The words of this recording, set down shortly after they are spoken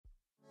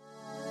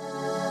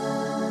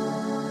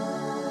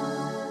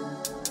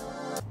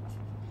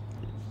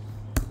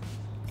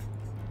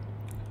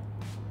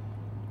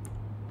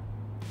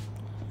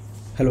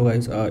Hello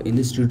guys, in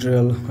this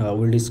tutorial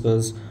we'll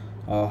discuss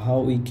how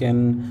we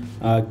can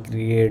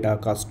create a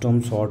custom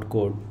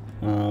shortcode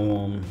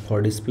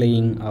for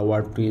displaying a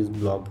WordPress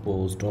blog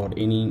post or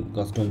any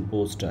custom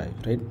post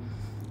type, right?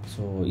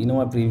 So in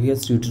our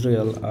previous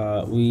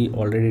tutorial we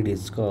already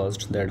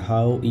discussed that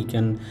how we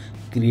can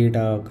create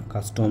a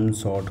custom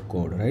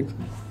shortcode, right?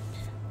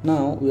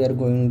 Now we are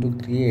going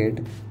to create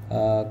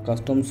a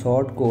custom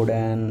shortcode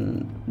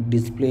and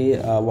display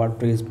a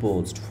WordPress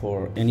post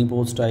for any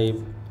post type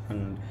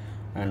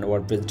and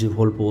WordPress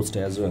default post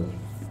as well.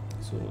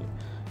 So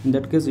in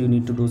that case you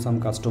need to do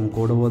some custom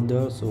code over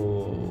there.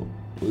 So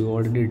we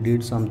already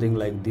did something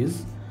like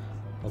this.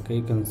 Okay,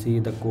 you can see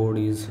the code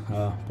is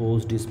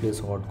post display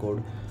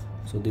shortcode.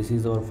 So this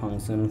is our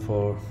function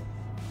for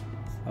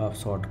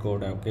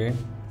shortcode. Okay,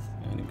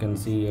 and you can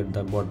see at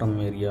the bottom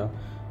area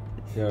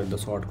here the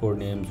shortcode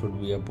name should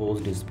be a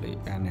post display,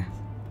 and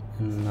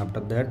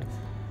after that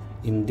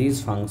in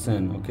this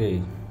function,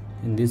 okay,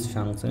 in this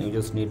function you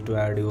just need to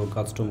add your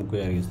custom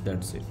queries.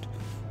 That's it.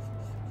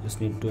 Just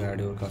need to add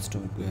your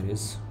custom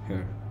queries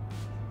here.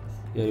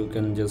 You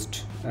can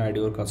just add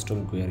your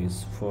custom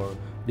queries for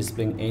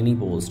displaying any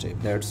post type.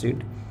 That's it.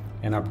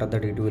 And after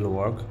that it will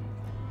work.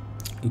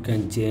 You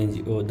can change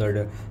your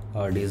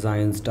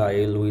design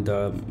style with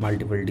a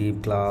multiple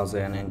div class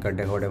and anchor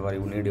tag, whatever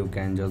you need. You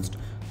can just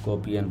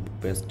copy and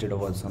paste it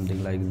over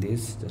something like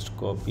this. Just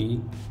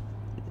copy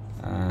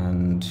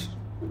and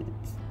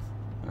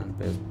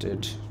paste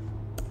it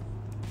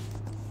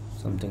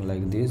something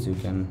like this. You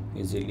can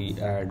easily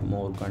add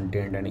more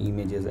content and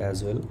images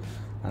as well,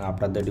 and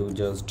after that you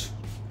just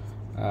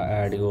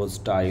add your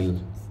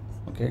style,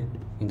 okay,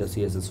 in the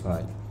CSS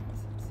file.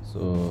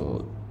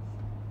 So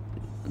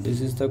this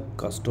is the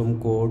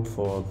custom code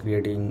for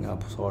creating a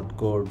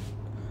shortcode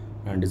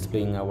and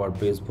displaying a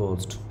WordPress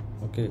post.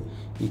 Okay,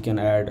 you can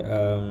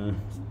add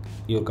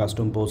your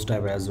custom post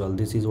type as well.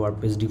 This is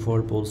WordPress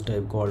default post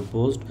type called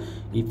post.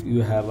 If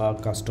you have a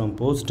custom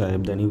post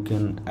type, then you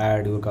can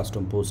add your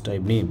custom post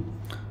type name.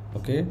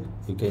 Okay,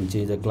 you can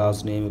change the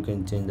class name, you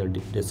can change the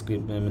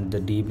description, the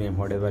div name,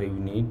 whatever you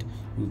need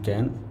you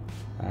can.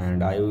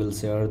 And I will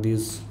share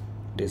this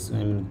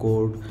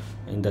code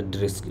in the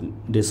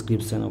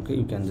description. Okay,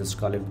 you can just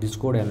collect this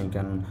code and you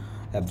can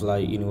apply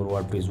in your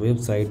WordPress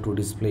website to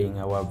displaying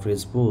a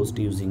WordPress post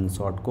using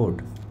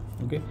shortcode.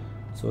 Okay,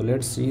 so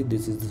let's see.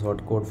 This is the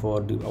shortcode for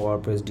the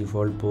WordPress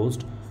default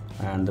post,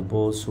 and the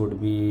post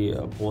should be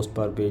post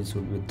per page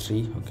should be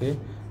 3. Okay,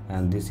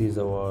 and this is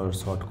our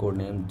shortcode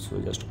name. So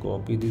just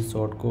copy this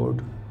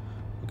shortcode.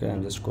 Okay,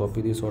 and just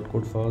copy this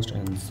shortcode first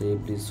and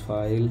save this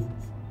file.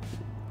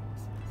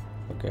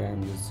 Okay,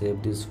 and just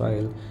save this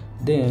file.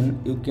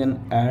 Then you can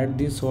add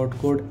this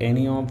shortcode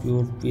any of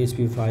your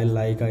PHP file,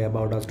 like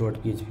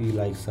aboutus.php,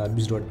 like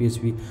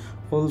service.php.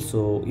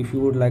 Also, if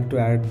you would like to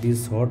add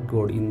this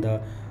shortcode in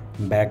the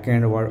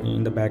backend or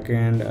in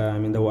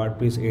the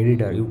WordPress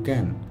editor, you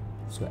can.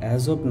 So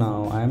as of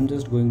now I am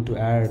just going to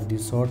add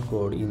this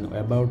shortcode in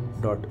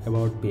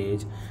about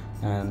page,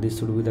 and this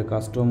should be the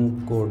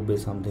custom code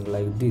base, something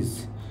like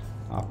this.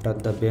 After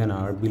the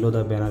banner, below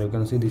the banner, you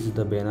can see this is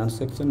the banner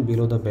section.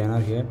 Below the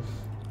banner here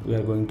we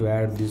are going to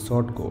add this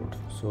shortcode.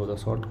 So the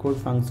shortcode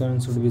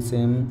function should be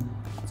same,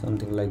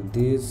 something like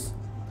this: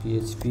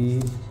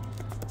 php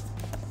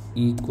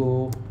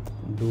echo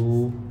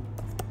do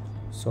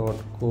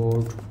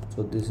shortcode.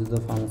 So this is the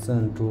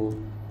function to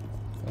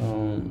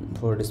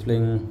for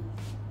displaying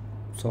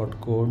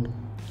shortcode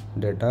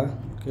data.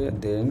 Okay,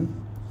 then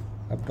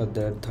after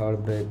that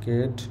third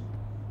bracket,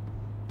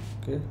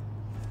 okay,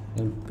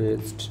 and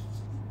paste.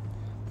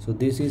 So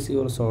this is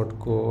your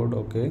shortcode.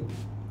 Okay,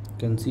 you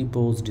can see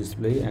post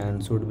display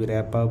and should be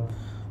wrap up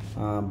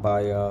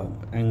by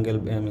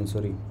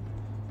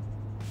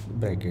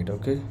bracket.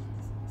 Okay,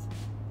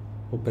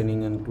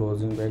 opening and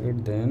closing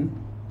bracket, then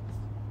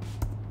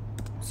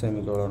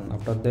semicolon.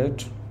 After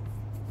that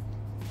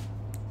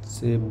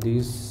save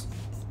this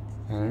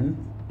and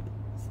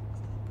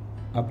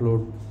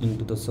upload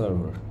into the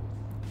server.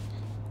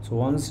 So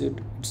once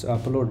it's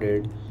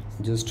uploaded,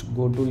 just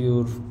go to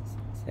your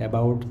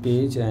about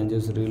page and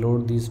just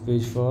reload this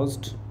page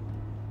first.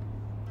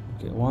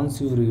 Okay,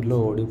 once you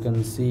reload, you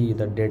can see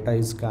the data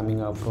is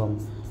coming up from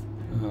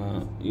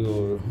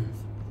your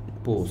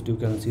post. You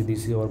can see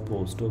this is your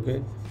post.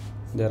 Okay,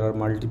 there are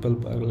multiple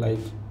like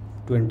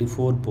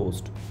 24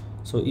 posts.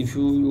 So if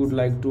you would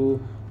like to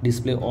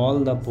display all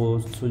the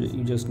posts, so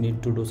you just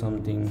need to do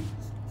something.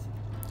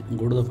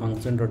 Go to the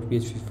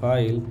function.php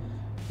file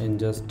and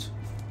just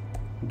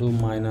do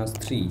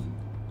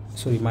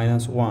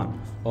 -1,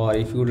 or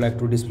if you would like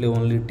to display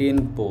only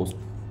 10 posts,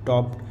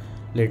 top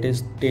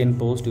latest 10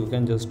 posts, you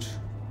can just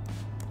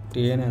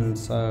 10 and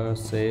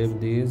save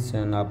this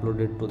and upload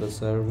it to the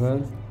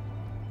server.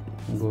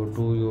 Go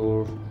to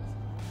your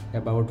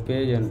about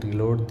page and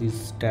reload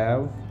this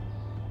tab.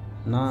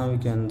 Now you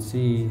can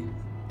see,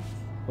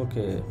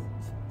 okay,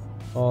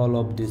 all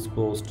of this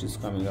post is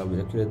coming up.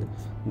 Actually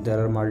there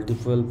are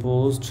multiple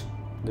posts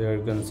there.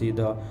 You can see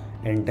the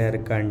entire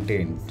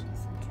content.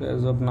 So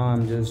as of now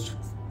I'm just,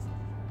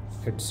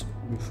 it's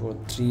before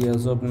 3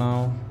 as of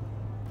now.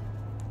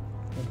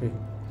 Okay,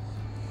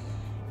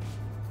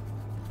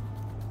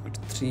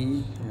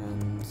 3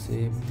 and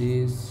save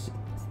this.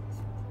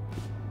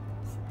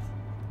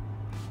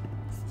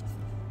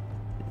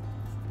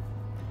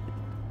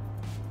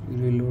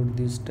 Reload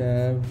this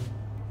tab.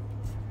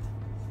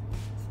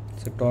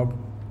 So top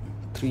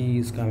 3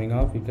 is coming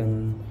up. You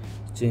can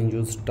change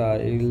your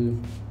style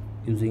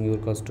using your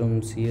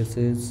custom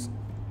CSS,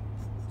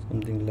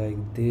 something like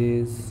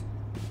this.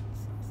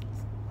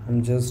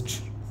 I'm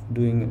just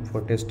doing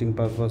for testing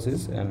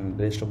purposes, and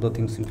rest of the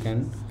things you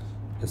can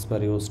as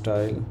per your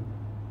style.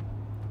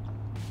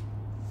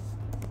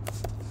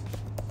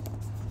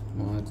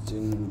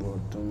 Margin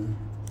bottom.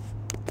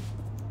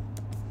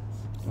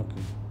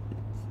 Okay,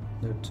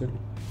 that's it.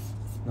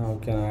 Now you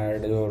can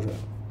add your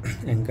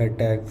anchor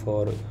tag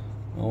for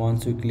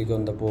once you click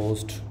on the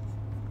post,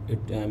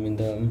 in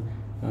the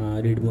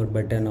read more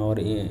button or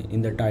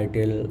in the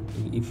title.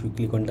 If you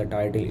click on the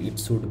title, it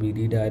should be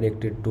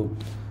redirected to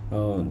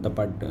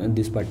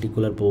this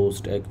particular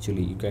post.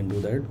 Actually, you can do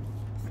that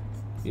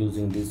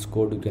using this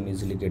code. You can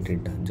easily get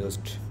it done.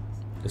 Just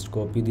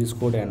copy this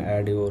code and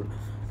add your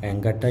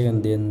anchor tag,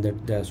 and then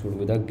that should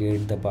be the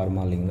get the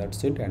permalink.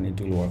 That's it, and it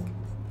will work.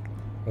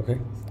 Okay,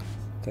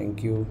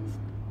 thank you.